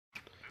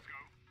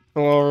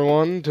Hello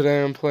everyone,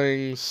 today I'm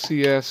playing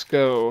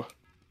CSGO.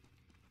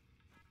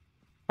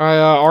 I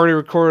already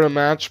recorded a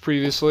match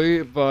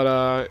previously, but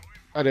I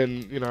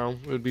didn't,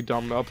 it would be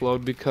dumb to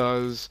upload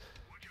because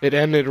it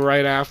ended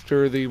right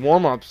after the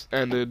warm-ups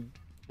ended,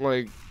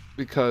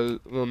 because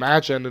the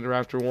match ended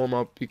right after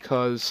warm-up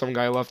because some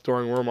guy left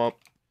during warm-up.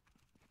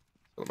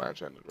 So the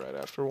match ended right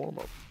after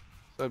warm-up.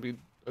 That'd be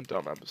a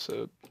dumb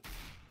episode.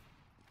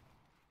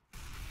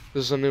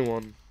 This is a new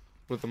one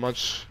with a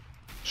much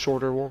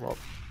shorter warm-up.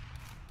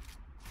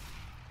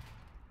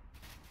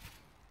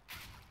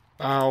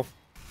 Ow.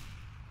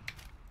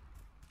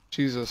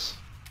 Jesus.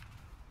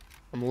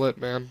 I'm lit,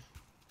 man.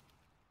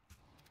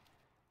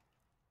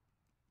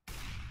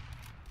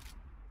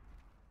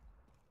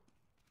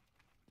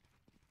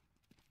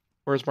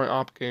 Where's my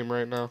op game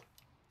right now?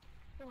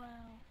 Wow.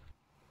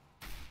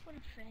 What a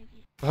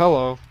faggot.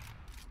 Hello.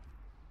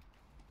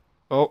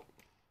 Oh.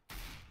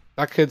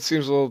 That kid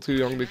seems a little too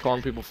young to be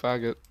calling people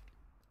faggot.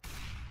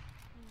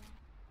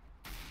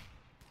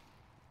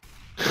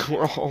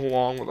 We're all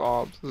along with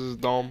ops. This is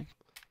dumb.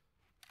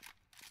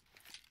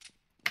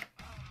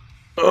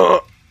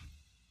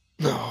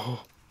 No.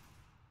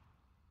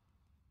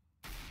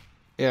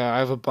 Yeah, I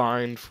have a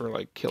bind for,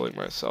 like, killing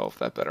myself.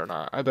 That better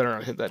not. I better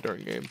not hit that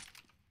during game.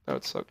 That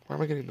would suck. Why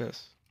am I getting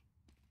this?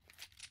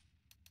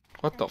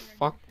 What the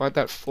fuck? Why'd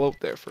that float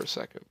there for a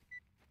second?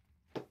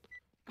 Good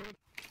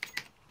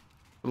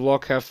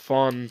luck, have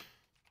fun.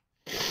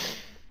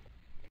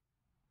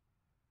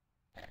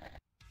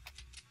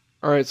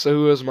 Alright, so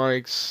who has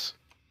mics?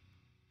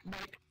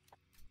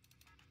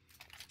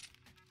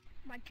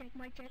 Mic check,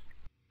 mic check.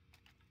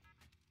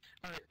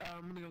 Alright,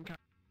 I'm gonna go count.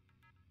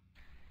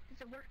 Does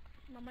it work?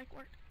 My mic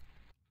work?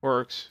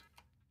 Works.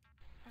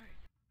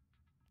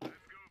 Alright.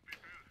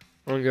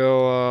 I'm gonna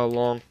go,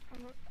 long.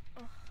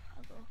 I'll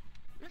go.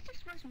 Let's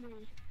just first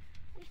move.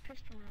 Let's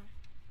pistol round.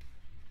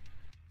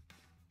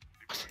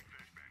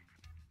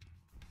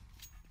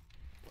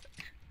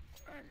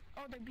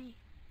 Oh, they B.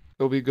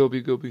 Go B, go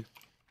B, go B.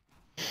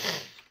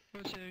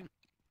 Rotating.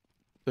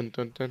 Dun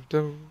dun dun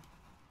dun.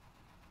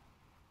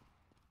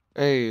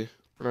 Hey,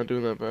 we're not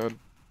doing that bad.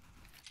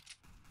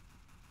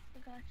 I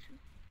got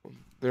you.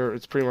 There,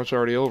 it's pretty much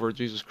already over.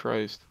 Jesus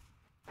Christ.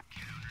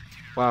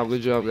 Wow,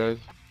 good job, guys.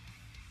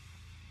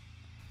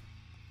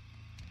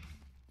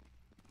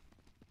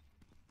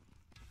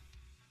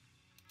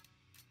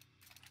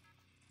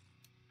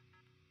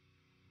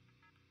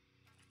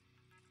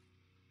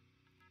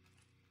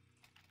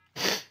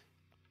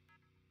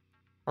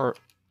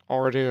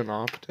 Already an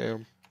op,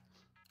 damn.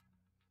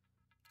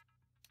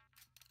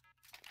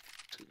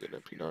 To get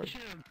an MP9. You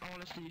should have,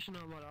 honestly, you should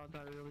know what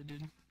that really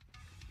did.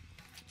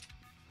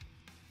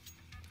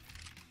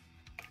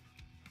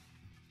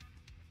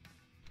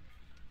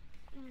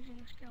 I'm using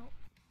a scout.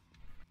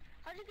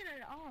 How'd you get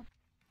it off?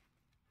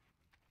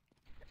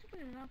 How'd you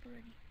get it off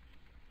already?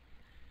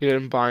 He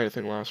didn't buy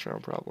anything last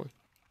round, probably.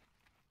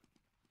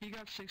 He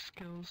got 6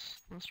 kills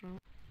last round.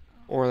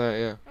 Or that,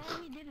 yeah.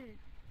 Oh, he did it.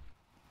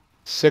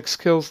 6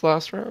 kills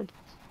last round?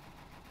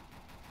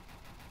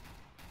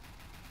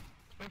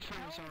 That's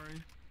fine,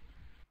 sorry.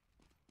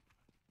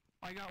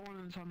 I got one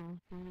in the tunnel.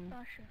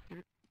 Gotcha.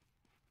 Here.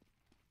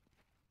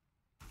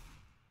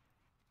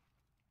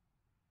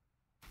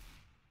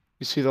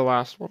 You see the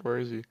last one? Where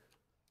is he?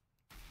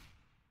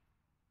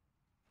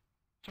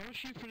 Don't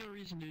shoot for no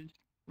reason, dude.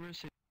 Where is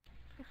he?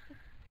 It's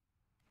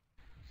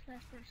the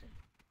last person.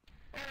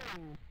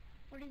 Oh!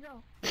 Where'd he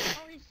go?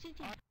 Oh, he's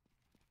CT.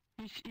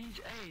 He's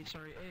A,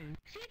 sorry, A.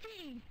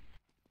 CT!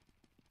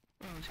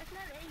 Oh, That's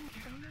not A,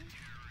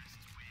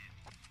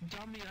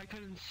 dummy, I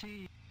couldn't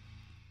see.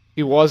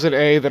 He wasn't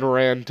A, then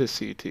ran to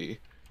CT. It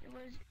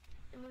was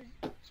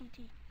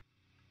CT.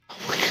 Oh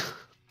my god.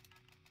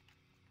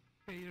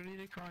 Hey, you don't need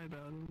to cry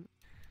about it.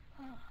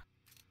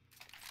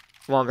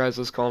 Come on, guys,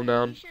 let's calm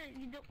down.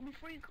 You don't,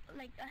 before you,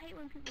 like, I hate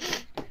when people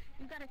say,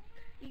 you gotta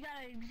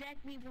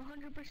exactly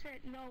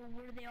 100% know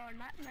where they are,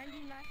 not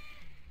 99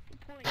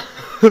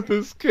 point.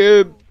 This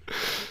kid.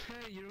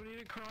 Okay, you don't need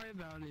to cry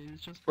about it,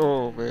 it's just...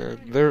 Oh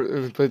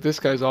man, but this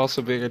guy's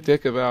also being a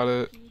dick about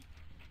it.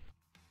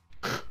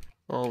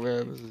 Oh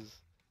man, this is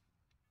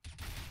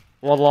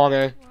one long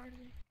A.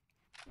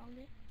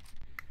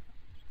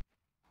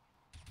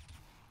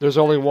 There's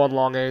only one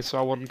long A, so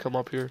I wouldn't come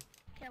up here.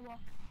 Catwalk.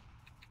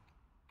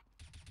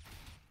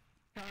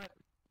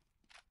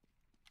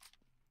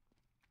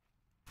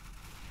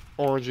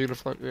 Orange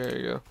uniform. There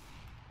you go.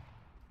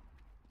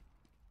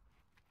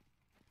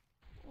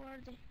 Where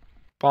are they?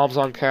 Bombs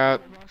on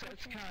cat.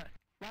 It's cat.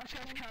 Last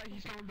cat's cat,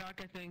 he's going back,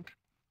 I think.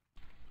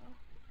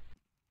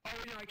 Oh,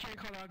 no, I can't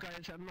call out,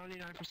 guys. I'm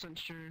 99%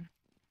 sure.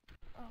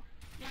 Oh.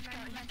 He's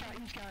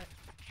cat.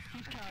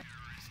 He's cat.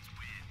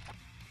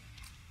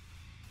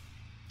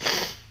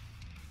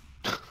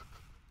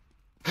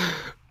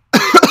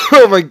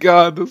 Oh my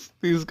god,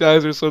 these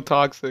guys are so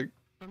toxic.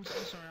 I'm so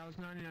sorry, I was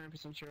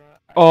 99% sure.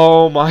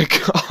 Oh my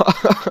god.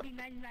 99%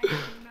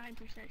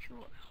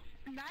 sure.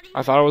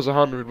 I thought it was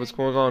 100. What's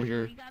going on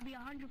here? You gotta be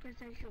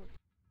 100% sure.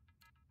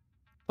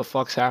 The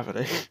fuck's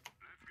happening?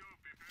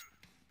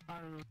 I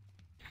don't know.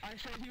 I I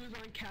said he was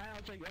on cat. I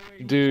was like, oh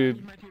wait, Dude,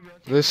 he might be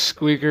rotating. this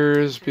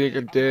squeaker's being a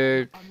I'm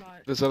dick.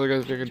 not. This other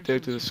guy's being a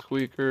dick to the 100%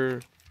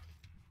 squeaker.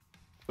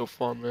 So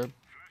fun, man.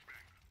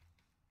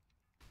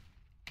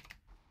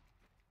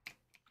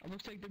 It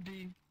looks like the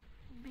B,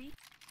 B.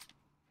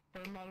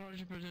 but I'm not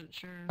 100%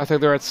 sure. I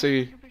think they're at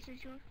C.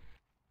 100% sure.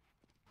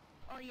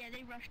 Oh yeah,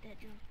 they rushed that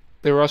dude.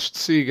 They rushed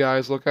C,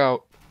 guys. Look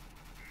out.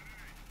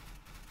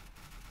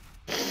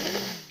 Guys,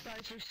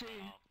 you're C.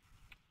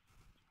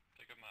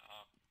 Pick up my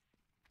op.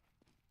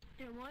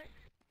 They're what?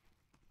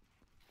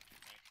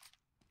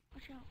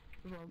 Watch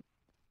out. Well,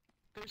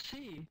 they're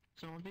C,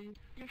 zombie.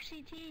 They're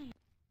CT.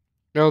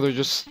 No,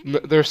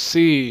 they're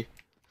C.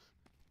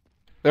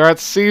 They're at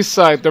C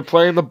site. They're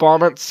playing the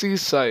bomb at C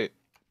site.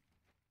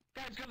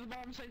 Guys, go to the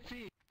bottom side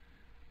C.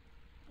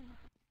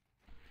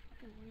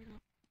 Good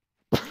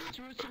weirdo. He's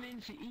rotating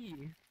into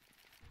E.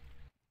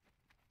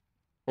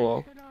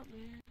 Hello. Shut up,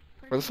 man.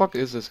 Where the fuck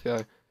is this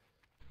guy?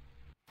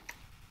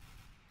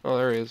 Oh,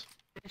 there he is.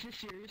 Is this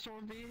serious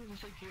zombie? Is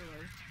this like real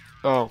life?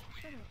 Oh,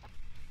 Shut up.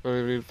 don't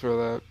even need to throw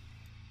that.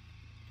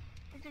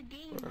 It's a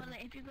game, but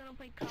like, if you're gonna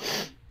play COD,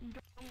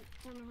 don't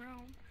fool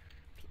around.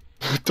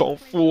 Don't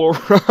fool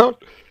around.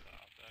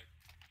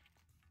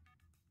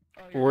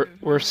 Oh,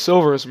 We're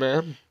silvers,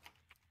 man.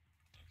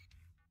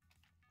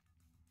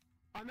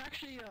 I'm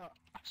actually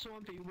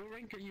swampy. What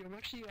rank are you? I'm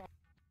actually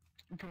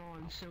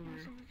bronze, silver.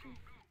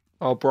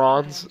 Oh,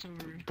 bronze.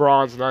 Silver.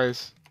 Bronze,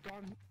 nice.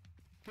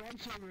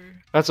 Bronze, silver.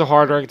 That's a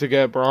hard rank to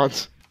get,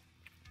 bronze.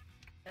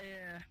 Yeah,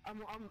 I'm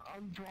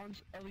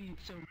bronze elite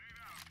silver.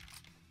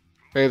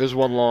 Hey, there's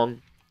one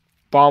long.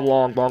 Bomb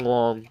long, bomb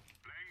long.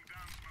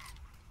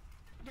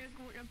 They're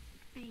going to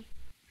B.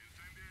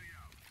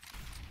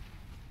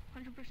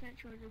 100%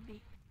 sure they're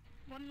B.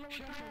 One lower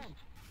Shut close. up.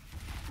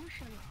 Who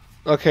shut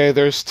up? Okay,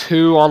 there's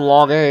two on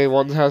long A.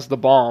 One has the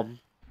bomb.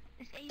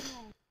 It's A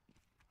long.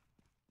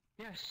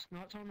 Yes,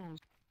 not tunnels.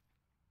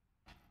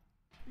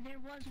 There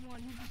was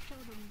one. You just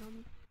killed him,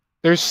 dummy.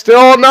 There's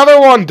still another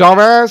one,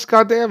 dumbass.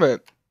 God damn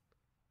it.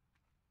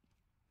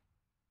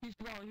 He's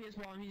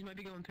long. He might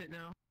be going pit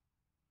now.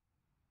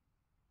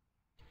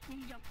 He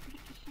jumped.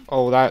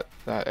 Oh, that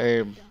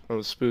aim. That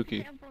was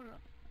spooky. Camp on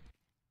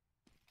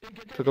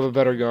up. Pick up a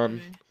better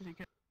gun.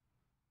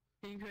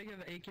 Can you pick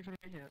up the AK from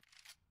right here?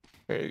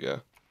 There you go.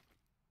 What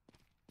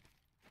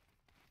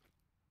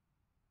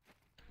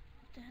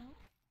the hell?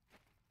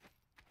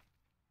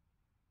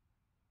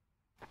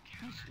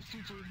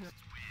 He's CG here.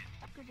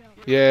 Good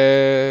job.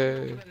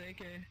 Yay. Pick up the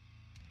AK.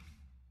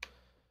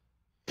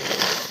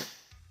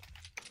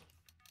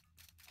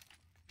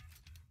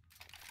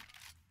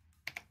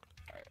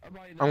 Alright, I'll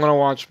buy you I'm this. gonna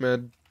watch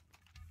mid.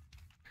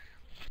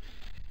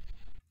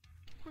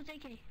 Who's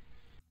AK?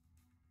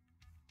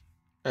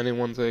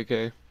 Anyone's AK.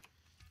 Can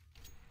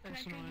I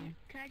That's trade you? annoying.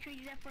 Can I trade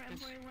you that for It's-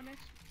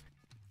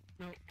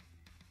 M41S?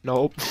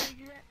 Nope. Can I trade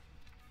you that?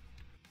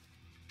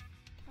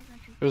 I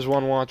got you. There's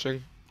one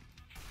watching.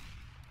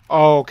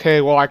 Oh,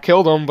 okay, well I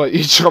killed him, but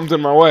you jumped in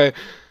my way.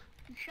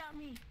 You shot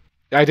me.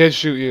 I did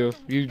shoot you.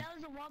 That You.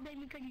 was a wall bait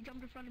because you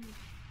jumped in front of me.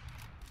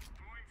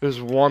 There's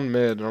one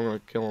mid, and I'm gonna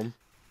kill him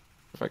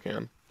if I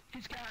can.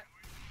 He's got.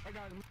 I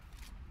got him.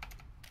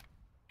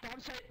 Bomb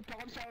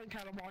silent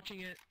cat. I'm watching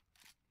it.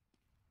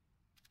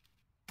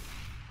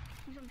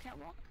 He's on the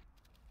catwalk.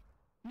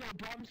 No,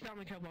 bomb's down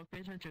the catwalk. Pay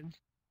attention. Can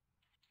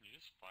you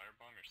just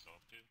firebomb yourself,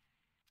 dude?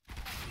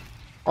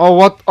 Oh,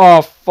 what?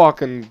 Oh,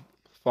 fucking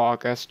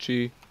fuck.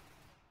 SG.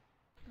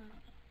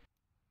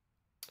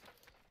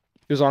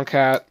 He was on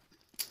cat.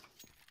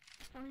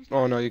 Oh, he's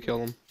Oh not. no, you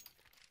killed him.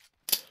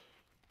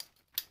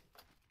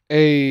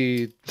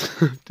 Hey,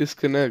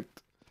 disconnect.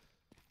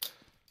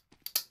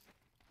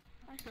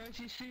 Guys,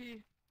 you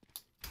see.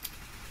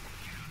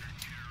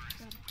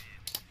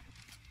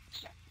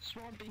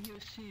 Swampy, he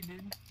was C,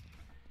 dude.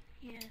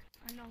 Yeah,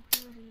 I know.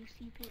 He was in the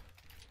C pit.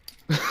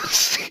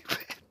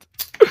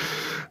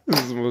 This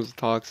is the most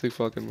toxic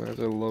fucking match.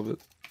 I love it.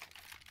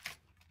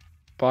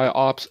 Buy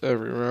ops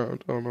every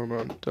round. Oh no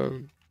no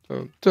dun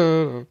dun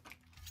dun.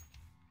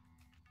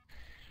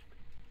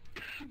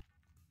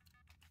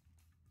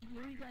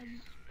 Where you guys?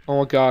 Oh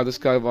my god, this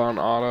guy bought an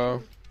auto.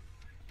 Of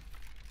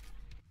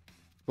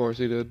course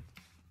he did.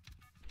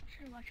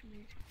 Should watch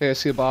me. Hey, I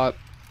see a bot.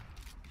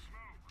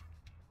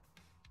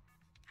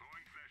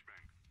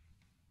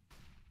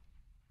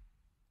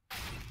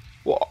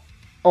 Whoa.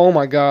 Oh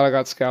my god, I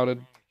got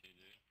scouted.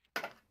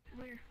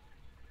 Where?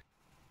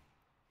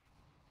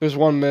 There's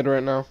one mid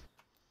right now.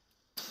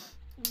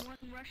 One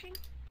rushing?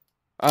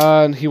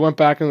 And he went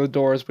back into the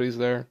doors, but he's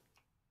there.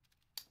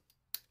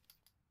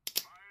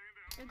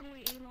 They're going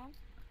A long.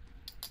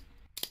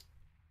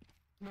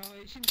 No,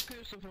 it seems clear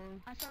so far.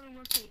 I saw them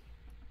rotate.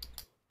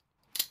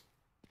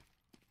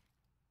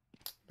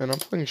 Man, I'm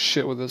playing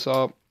shit with this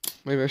op.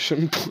 Maybe I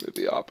shouldn't play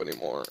the op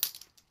anymore.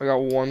 I got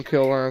one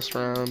kill last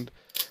round.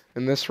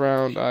 In this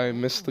round, I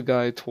missed the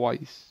guy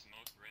twice.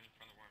 Smoke right in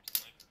front of where I'm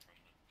sniping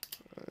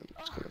from.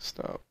 I'm just gonna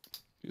stop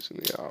using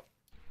the op.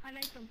 I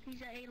like him.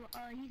 He's at he's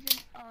in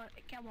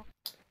catwalk.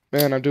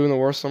 Man, I'm doing the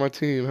worst on my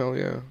team. Hell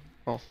yeah.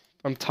 Oh,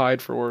 I'm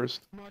tied for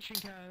worst. I'm watching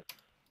cat.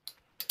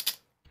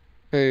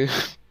 Hey,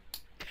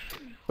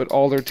 but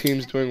all their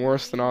teams doing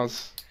worse than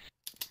us.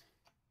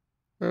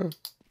 Yeah.